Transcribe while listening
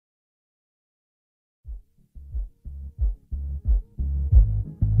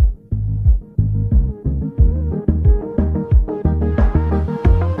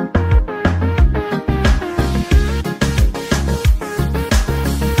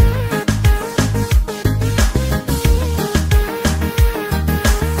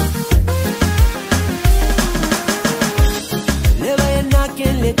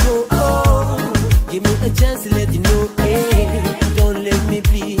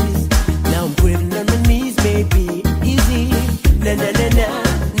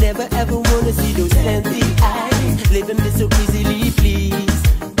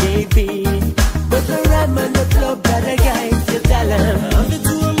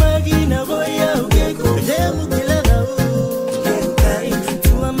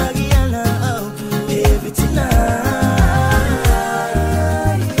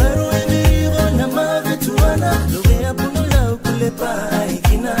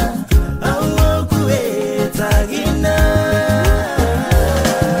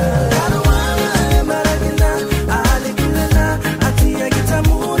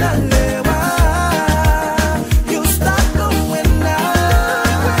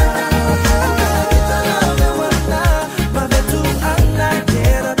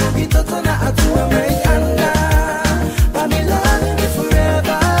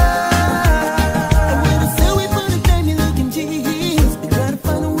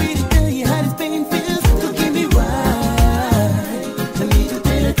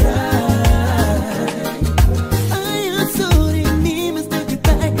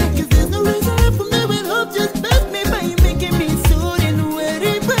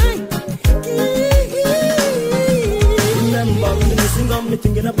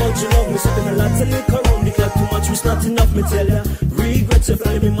me tell ya, regrets are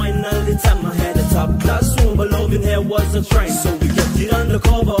filling me mind all the time. I had a top class room, but loving her was a crime. So we kept it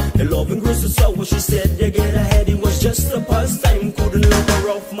undercover, the loving grew so sour. She said they get ahead, it was just a pastime. Couldn't love her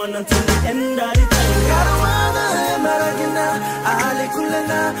off, man, until the end of the time. Caruana, Maragina,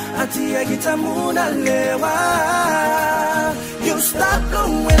 Alikulena, Atia Gitamuna Lewa. You stop